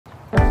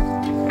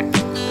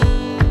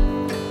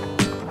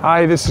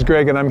Hi, this is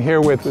Greg, and I'm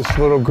here with this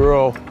little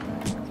girl,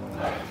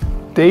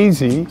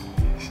 Daisy.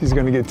 She's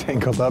gonna get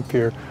tangled up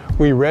here.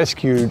 We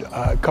rescued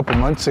a couple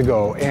months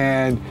ago,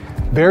 and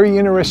very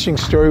interesting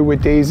story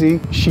with Daisy.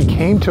 She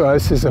came to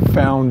us as a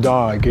found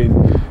dog,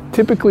 and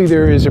typically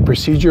there is a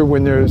procedure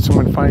when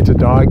someone finds a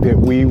dog that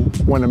we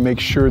want to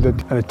make sure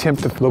that an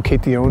attempt to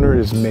locate the owner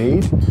is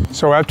made.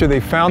 So after they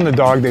found the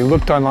dog, they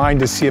looked online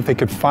to see if they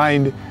could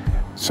find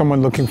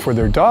someone looking for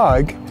their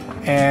dog,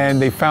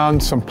 and they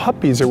found some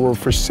puppies that were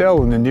for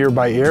sale in the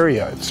nearby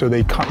area. So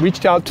they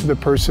reached out to the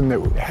person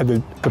that had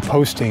the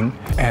posting,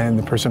 and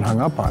the person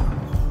hung up on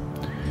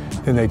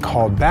them. Then they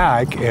called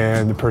back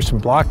and the person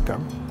blocked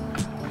them.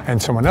 And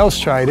someone else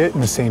tried it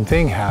and the same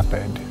thing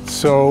happened.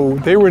 So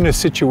they were in a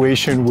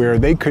situation where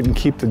they couldn't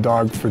keep the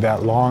dog for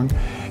that long,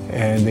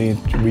 and they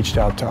reached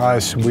out to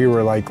us. We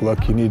were like,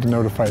 look, you need to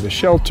notify the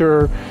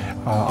shelter,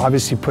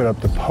 obviously put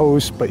up the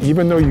post, but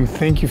even though you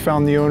think you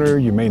found the owner,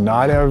 you may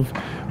not have.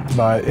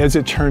 But as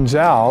it turns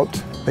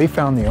out, they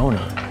found the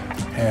owner.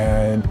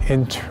 And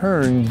in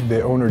turn,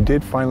 the owner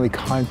did finally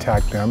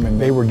contact them,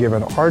 and they were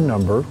given our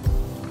number,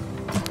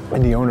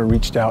 and the owner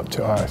reached out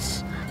to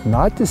us.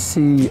 Not to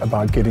see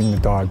about getting the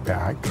dog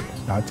back,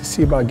 not to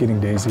see about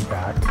getting Daisy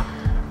back,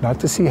 not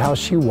to see how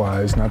she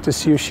was, not to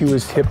see if she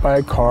was hit by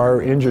a car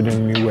or injured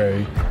in any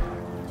way.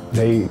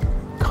 They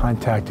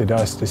contacted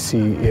us to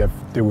see if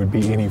there would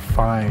be any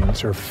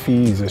fines or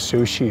fees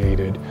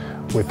associated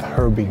with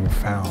her being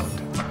found.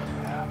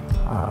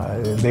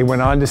 They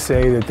went on to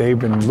say that they've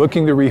been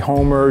looking to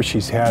rehome her.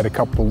 She's had a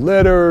couple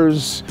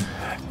litters,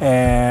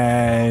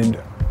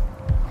 and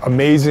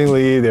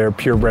amazingly, they're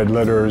purebred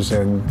litters,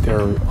 and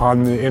they're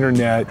on the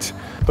internet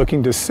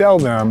looking to sell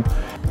them.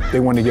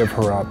 They want to give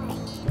her up.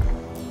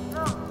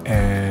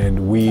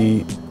 And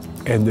we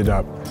ended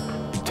up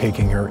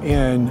taking her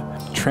in,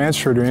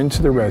 transferred her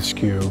into the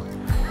rescue,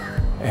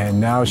 and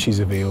now she's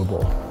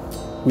available.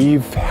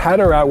 We've had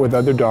her out with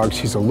other dogs.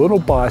 She's a little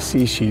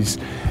bossy.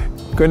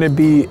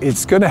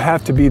 It's gonna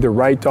have to be the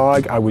right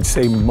dog. I would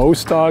say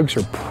most dogs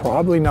are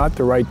probably not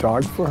the right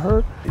dog for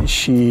her.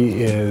 She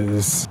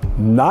is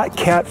not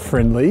cat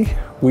friendly.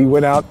 We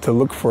went out to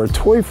look for a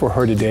toy for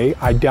her today.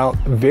 I doubt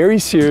very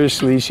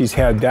seriously she's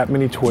had that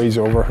many toys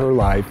over her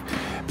life.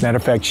 Matter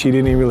of fact, she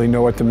didn't even really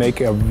know what to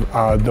make of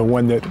the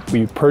one that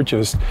we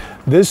purchased.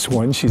 This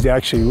one, she's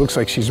actually looks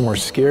like she's more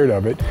scared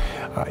of it,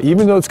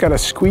 even though it's got a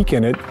squeak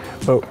in it.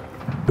 But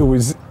it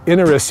was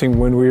interesting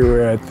when we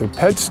were at the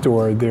pet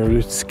store,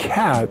 there's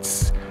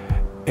cats,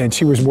 and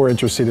she was more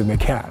interested in the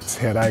cats.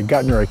 Had I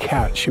gotten her a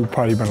cat, she would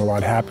probably have been a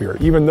lot happier.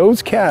 Even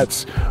those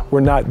cats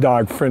were not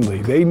dog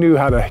friendly. They knew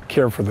how to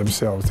care for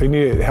themselves. They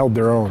knew it held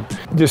their own.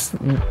 Just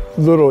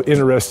little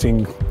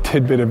interesting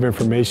tidbit of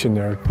information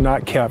there,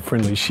 not cat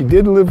friendly. She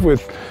did live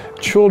with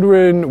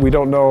children. We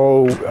don't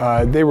know,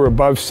 they were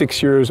above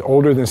 6 years,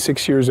 older than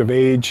 6 years of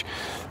age.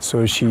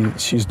 So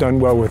she's done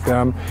well with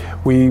them.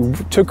 We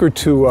took her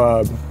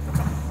to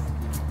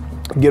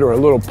get her a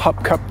little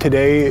pup cup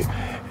today,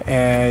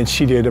 and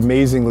she did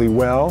amazingly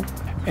well.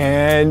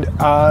 And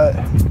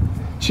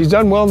she's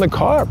done well in the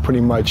car,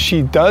 pretty much.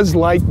 She does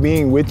like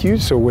being with you,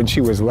 so when she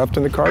was left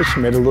in the car,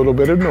 she made a little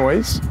bit of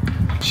noise.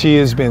 She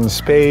has been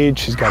spayed.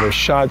 She's got her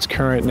shots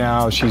current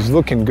now. She's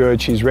looking good.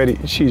 She's ready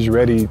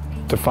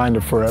to find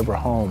a forever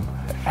home.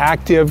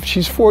 Active.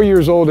 She's 4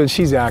 years old and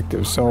she's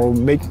active, so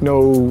make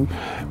no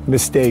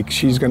mistake,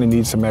 she's going to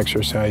need some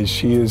exercise.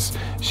 She is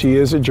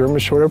a German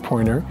Shorthaired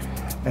Pointer.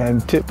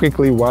 And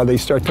typically, while they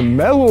start to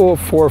mellow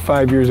 4 or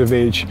 5 years of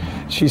age,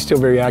 she's still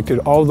very active.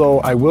 Although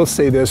I will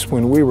say this,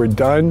 when we were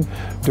done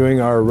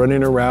doing our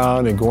running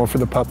around and going for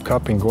the pup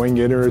cup and going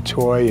to get her a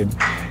toy and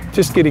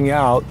just getting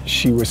out,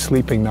 she was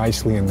sleeping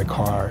nicely in the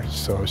car.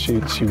 So she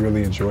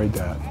really enjoyed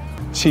that.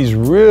 She's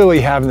really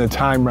having the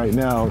time right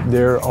now.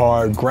 There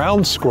are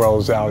ground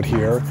squirrels out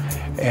here,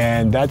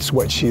 and that's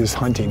what she is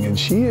hunting. And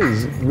she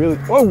is really,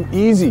 oh,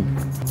 easy.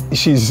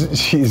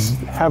 She's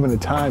having a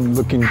time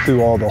looking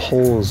through all the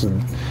holes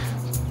and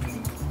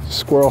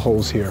squirrel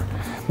holes here.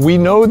 We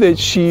know that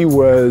she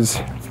was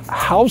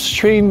house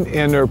trained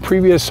in her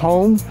previous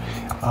home.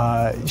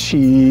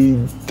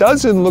 She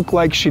doesn't look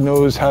like she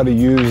knows how to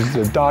use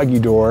the doggy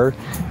door,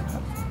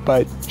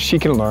 but she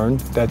can learn.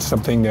 That's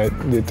something that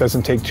it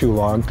doesn't take too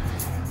long.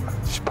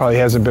 She probably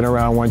hasn't been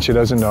around one, she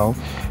doesn't know.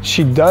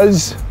 She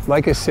does,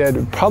 like I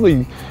said,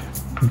 probably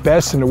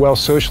best in a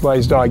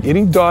well-socialized dog.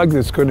 Any dog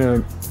that's going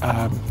to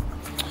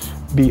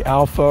be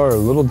alpha or a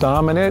little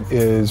dominant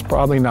is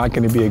probably not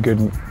going to be a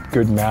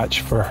good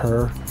match for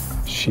her.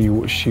 She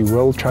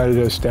will try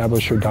to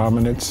establish her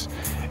dominance,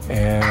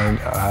 and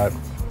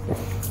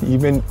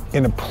even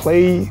in a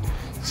play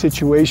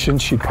situation,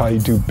 she'd probably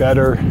do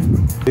better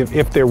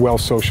if they're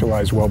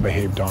well-socialized,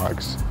 well-behaved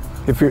dogs.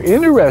 If you're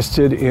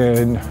interested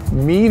in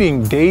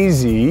meeting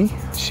Daisy,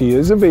 she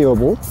is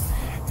available,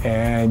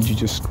 and you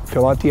just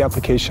fill out the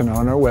application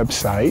on our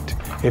website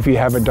if you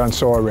haven't done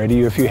so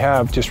already. If you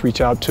have, just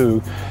reach out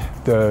to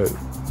the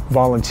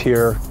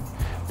volunteer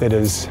that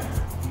is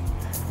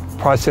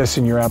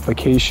processing your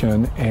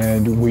application,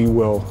 and we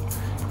will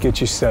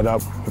get you set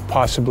up,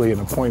 possibly an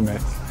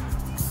appointment.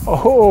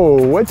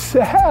 Oh, what's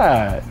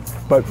that?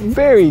 But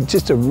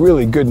just a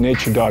really good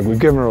natured dog. We've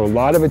given her a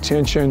lot of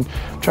attention,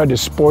 tried to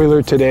spoil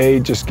her today,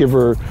 just give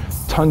her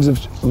tons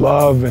of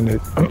love and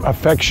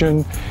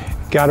affection.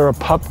 Got her a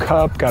pup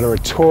cup, got her a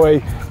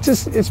toy.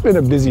 It's been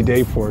a busy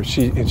day for her.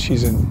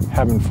 She's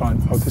having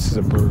fun. Oh, this is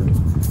a bird.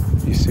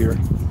 You see her?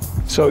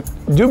 So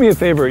do me a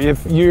favor,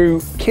 if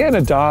you can't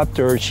adopt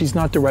or she's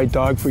not the right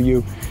dog for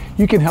you,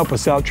 you can help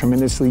us out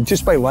tremendously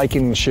just by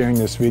liking and sharing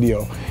this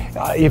video.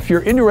 If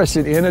you're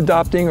interested in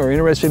adopting or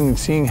interested in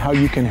seeing how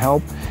you can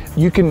help,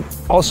 you can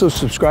also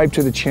subscribe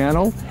to the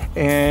channel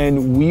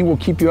and we will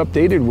keep you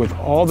updated with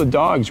all the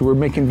dogs. We're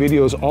making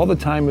videos all the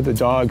time with the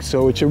dogs,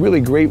 so it's a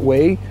really great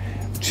way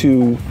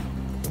to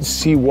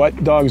see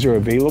what dogs are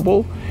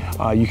available.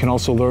 You can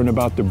also learn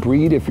about the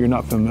breed if you're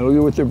not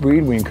familiar with the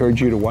breed. We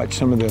encourage you to watch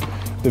some of the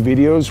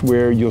videos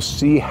where you'll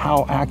see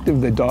how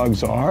active the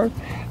dogs are,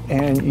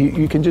 and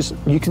you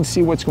can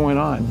see what's going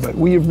on. But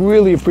we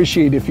really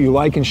appreciate if you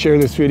like and share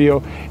this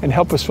video and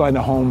help us find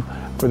a home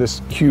for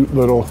this cute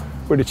little,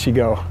 where did she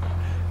go?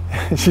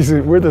 She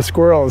said, we're the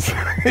squirrels.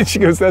 And she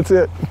goes, that's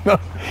it.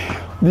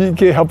 You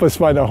can help us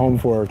find a home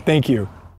for her. Thank you.